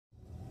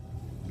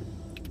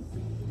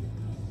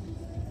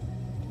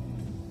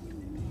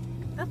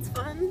That's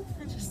fun.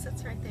 It just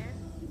sits right there.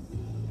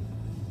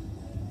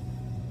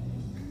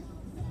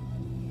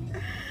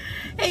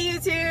 Hey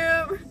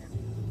YouTube!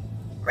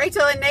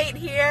 Rachel and Nate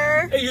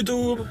here. Hey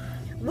YouTube!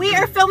 We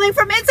are filming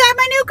from inside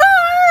my new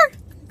car!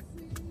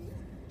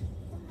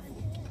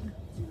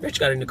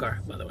 Rich got a new car,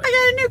 by the way. I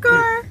got a new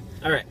car!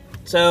 Alright,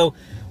 so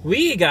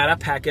we got a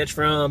package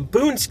from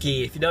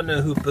BoonSki. If you don't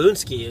know who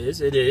BoonSki is,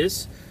 it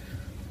is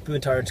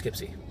Boontar and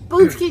Skipsy.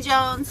 BoonSki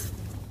Jones.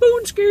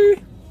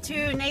 BoonSki!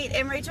 To Nate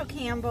and Rachel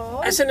Campbell.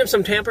 I sent him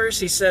some tampers.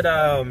 He said he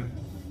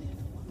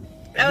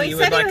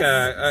would like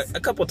a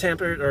couple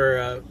tampers,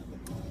 or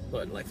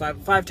what, like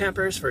five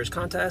tampers for his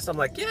contest. I'm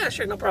like, yeah,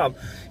 sure, no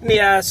problem. And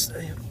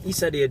he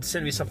said he'd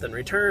send me something in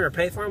return or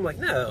pay for him. I'm like,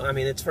 no, I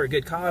mean, it's for a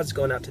good cause,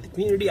 going out to the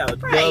community. I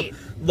would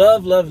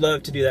love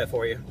to do that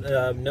for you.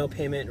 No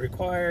payment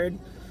required.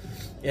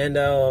 And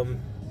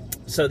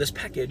so this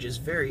package is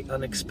very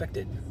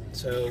unexpected.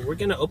 So we're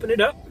gonna open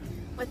it up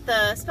with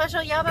the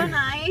special Yabo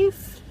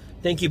knife.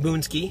 Thank you,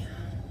 BoonSki.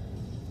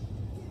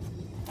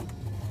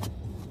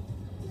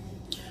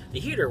 The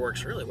heater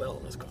works really well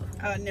in this car.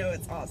 Oh no,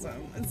 it's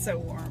awesome. It's so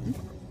warm.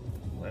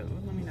 Whoa,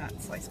 let me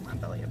not slice my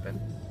belly open.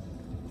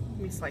 Let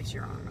me slice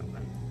your arm open.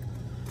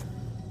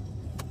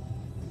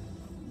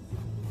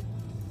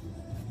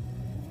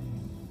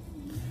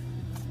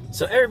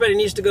 So everybody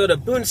needs to go to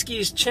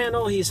BoonSki's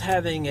channel. He's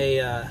having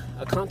a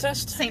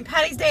contest. St.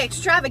 Patty's Day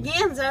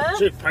extravaganza.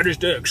 St. Patty's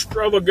Day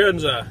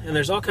extravaganza. And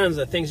there's all kinds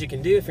of things you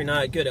can do if you're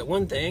not good at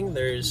one thing.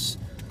 There's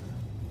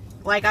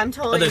like, I'm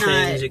totally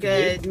not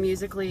good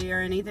musically or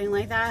anything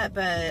like that,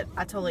 but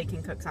I totally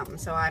can cook something.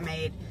 So I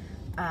made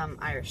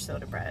Irish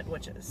soda bread,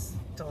 which is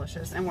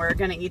delicious. And we're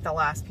going to eat the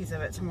last piece of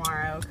it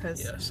tomorrow.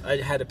 Yes, I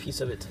had a piece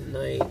of it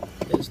tonight.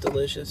 It was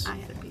delicious. I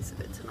had a piece of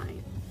it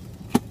tonight.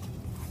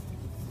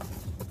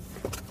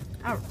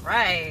 All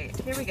right,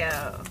 here we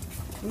go.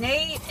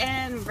 Nate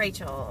and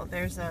Rachel.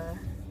 There's a...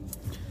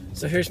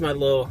 So here's my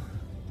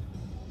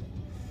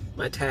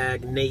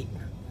tag, Nate,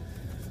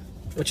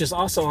 which is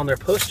also on their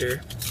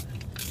poster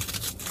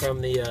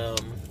from the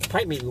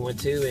pipe meet we went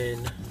to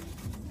in...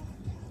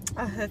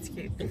 Oh, that's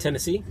cute. In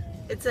Tennessee.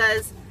 It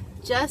says,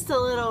 just a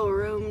little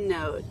room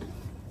note.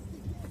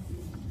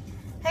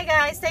 Hey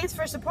guys, thanks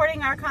for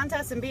supporting our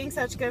contest and being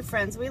such good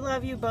friends. We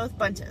love you both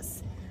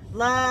bunches.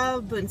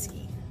 Love, BoonSki.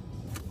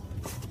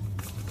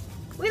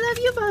 We love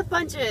you both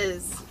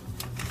bunches.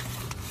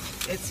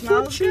 It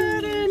smells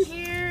good in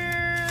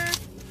here.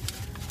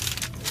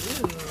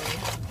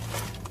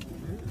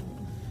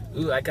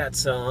 Ooh, I got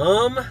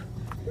some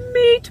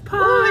meat pie.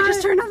 Oh, I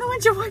just turned on the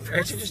windshield wipers.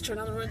 Actually, just turned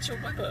on the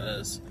windshield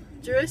wipers.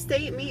 Drew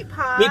Estate meat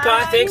pie. Meat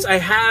pie, thanks. I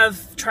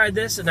have tried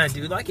this and I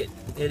do like it.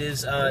 It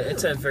is,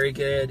 it's a very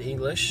good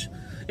English.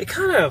 It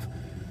kind of,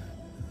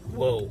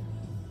 whoa.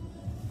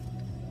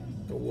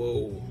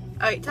 All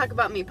right, talk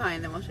about meat pie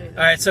and then we'll show you.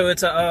 All right, so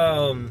it's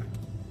a,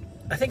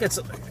 I think it's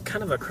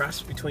kind of a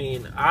cross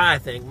between, my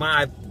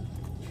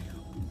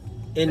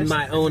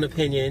own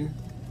opinion.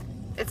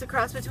 It's a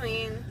cross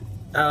between,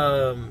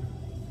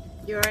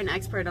 you're an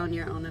expert on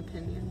your own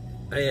opinion.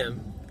 I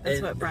am.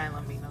 That's what Brian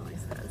Levine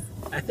always says.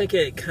 I think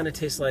it kind of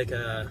tastes like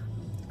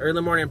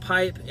early morning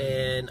pipe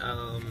and,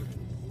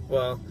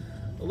 well,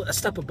 a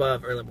step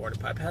above early morning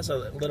pipe. It has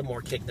a little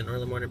more kick than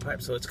early morning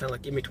pipe, so it's kind of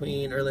like in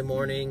between early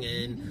morning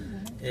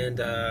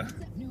and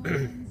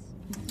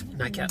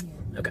nightcap.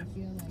 Okay,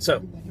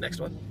 so next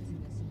one.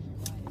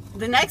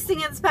 The next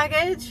thing in this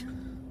package,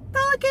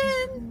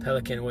 Pelican.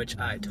 Pelican, which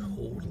I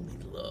totally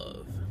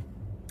love.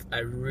 I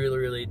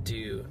really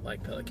do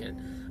like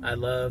Pelican. I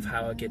love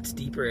how it gets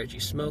deeper as you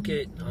smoke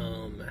it.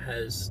 It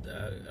has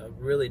a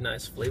really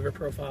nice flavor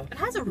profile. It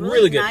has a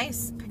really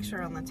nice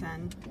picture on the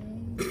tin.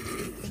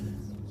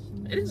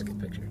 It is a good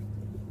picture.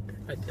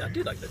 I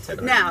do like the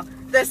tin. Now,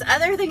 this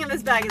other thing in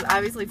this bag is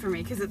obviously for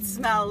me because it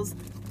smells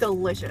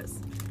delicious.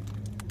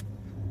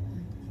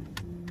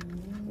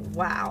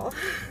 Wow.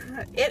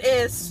 It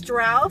is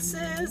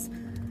Strauss's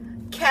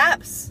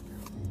Caps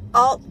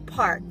Alt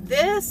Part.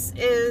 This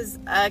is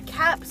a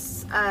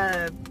Caps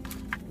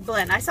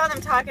blend. I saw them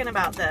talking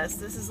about this.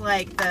 This is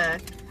like the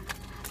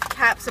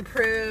Caps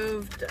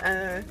approved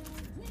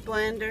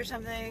blend or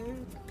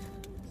something.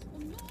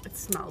 It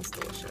smells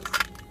delicious.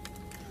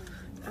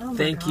 Oh my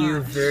Thank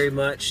you very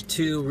much.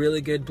 2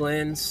 really good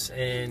blends,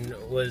 and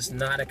was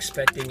not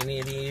expecting any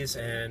of these.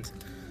 And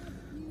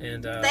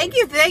thank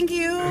you.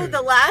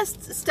 The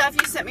last stuff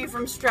you sent me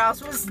from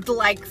Strauss was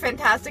like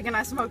fantastic, and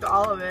I smoked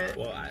all of it.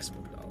 Well, I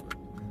smoked all of it.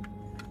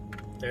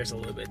 There's a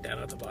little bit down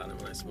at the bottom,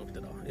 and I smoked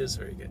it all. It was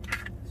very good.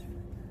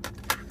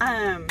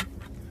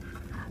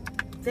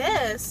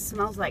 This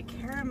smells like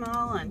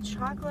caramel and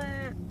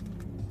chocolate.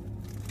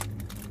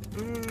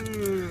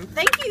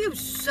 Thank you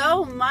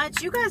so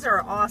much. You guys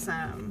are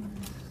awesome.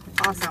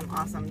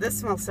 Awesome. This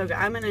smells so good.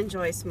 I'm gonna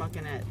enjoy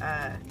smoking it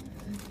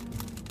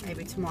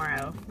maybe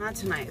tomorrow. Not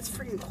tonight. It's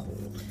freaking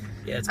cold.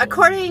 Yeah, it's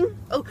cold.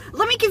 Oh,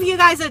 let me give you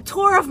guys a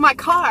tour of my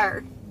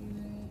car.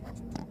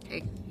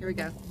 Okay, here we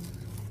go.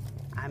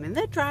 I'm in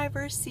the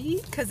driver's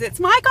seat because it's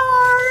my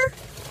car.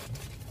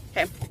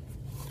 Okay.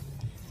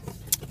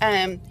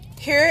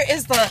 Here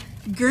is the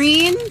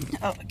green,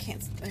 oh, I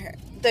can't see here.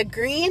 The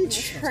green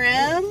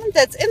trim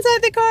that's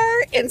inside the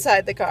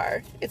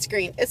car. It's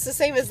green. It's the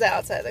same as the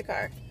outside of the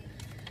car.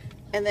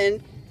 And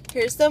then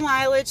here's the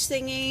mileage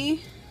thingy.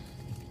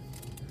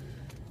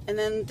 And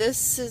then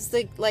this is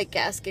the like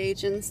gas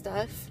gauge and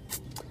stuff.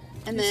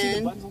 And then see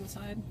the buttons on the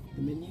side,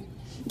 the menu.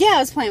 Yeah, I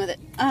was playing with it.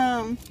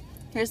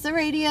 Here's the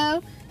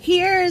radio.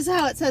 Here's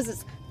how it says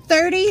it's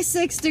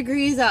 36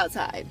 degrees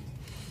outside.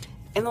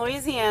 In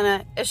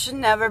Louisiana, it should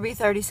never be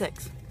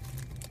 36.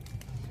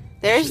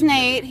 There's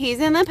Nate. He's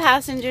in the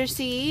passenger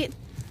seat.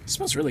 It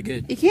smells really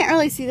good. You can't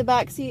really see the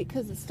back seat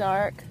because it's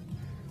dark.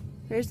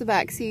 Here's the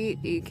back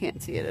seat. You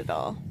can't see it at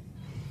all.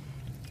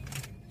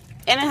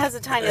 And it has a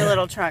tiny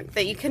little trunk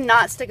that you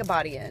cannot stick a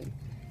body in.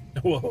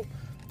 Whoa.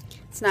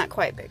 It's not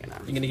quite big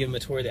enough. You gonna give him a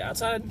tour of the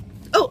outside?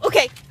 Oh,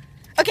 okay.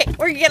 Okay,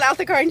 we're gonna get out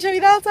the car and show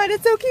you the outside.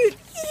 It's so cute.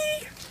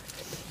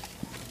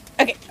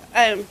 Okay,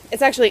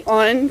 it's actually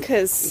on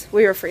because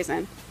we were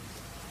freezing.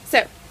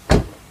 So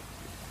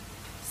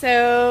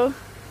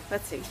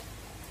let's see.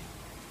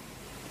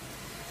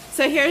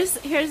 So here's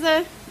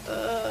the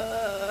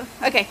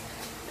okay.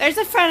 There's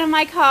the front of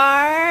my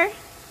car.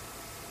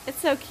 It's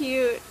so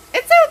cute.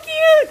 It's so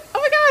cute.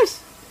 Oh my gosh.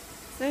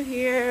 So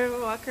here,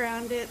 we'll walk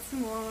around it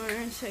some more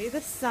and show you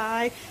the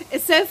side.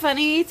 It's so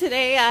funny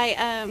today.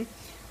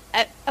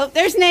 Oh,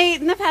 there's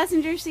Nate in the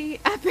passenger seat.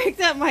 I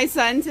picked up my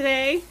son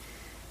today,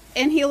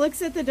 and he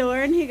looks at the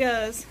door and he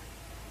goes,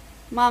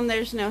 "Mom,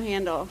 there's no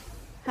handle.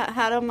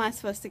 How am I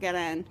supposed to get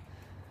in?"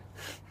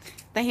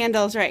 The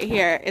handle's right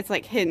here. It's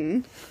like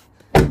hidden.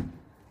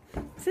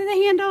 See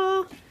the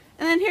handle?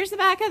 And then here's the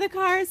back of the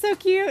car. It's so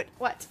cute.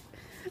 What?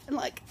 And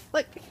look,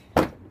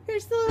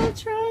 here's the little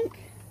trunk.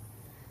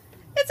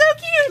 It's so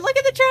cute. Look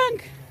at the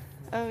trunk.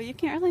 Oh, you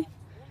can't really.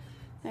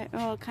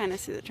 We'll kind of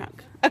see the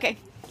trunk. Okay.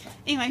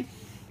 Anyway,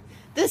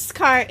 this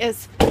car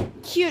is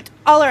cute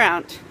all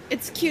around.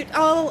 It's cute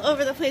all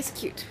over the place.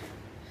 Cute.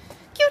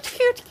 Cute,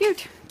 cute,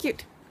 cute,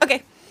 cute.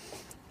 Okay.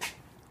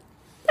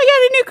 I got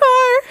a new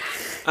car.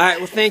 All right.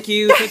 Well, thank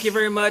you. Thank you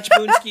very much,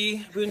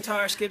 BoonSki,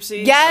 Boontar,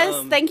 Skipsy.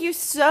 Yes, thank you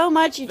so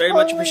much. You very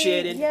much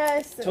appreciated.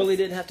 Yes. Totally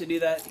didn't have to do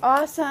that.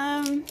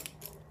 Awesome.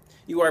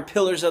 You are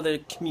pillars of the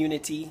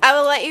community. I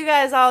will let you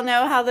guys all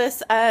know how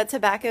this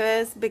tobacco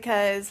is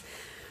because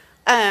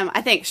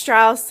I think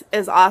Strauss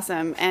is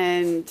awesome,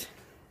 and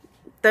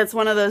that's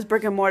one of those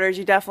brick and mortars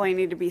you definitely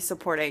need to be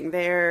supporting.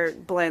 Their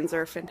blends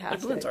are fantastic.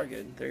 Their blends are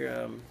good.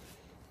 Their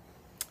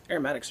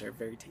aromatics are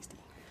very tasty.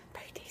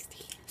 Very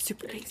tasty.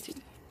 Super tasty.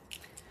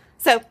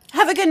 So,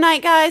 have a good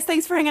night, guys.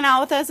 Thanks for hanging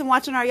out with us and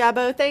watching our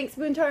Yabo. Thanks,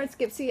 Boontar and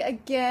Skipsy,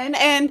 again.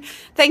 And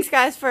thanks,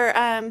 guys, for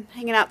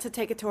hanging out to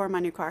take a tour of my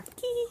new car.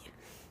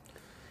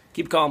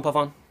 Keep calm, puff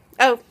on.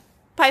 Oh,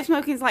 pipe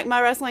smoking's like my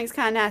wrestling's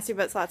kind of nasty,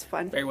 but it's lots of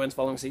fun. Very winds,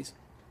 following seas.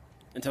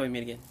 Until we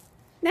meet again.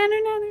 No.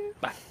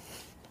 Bye.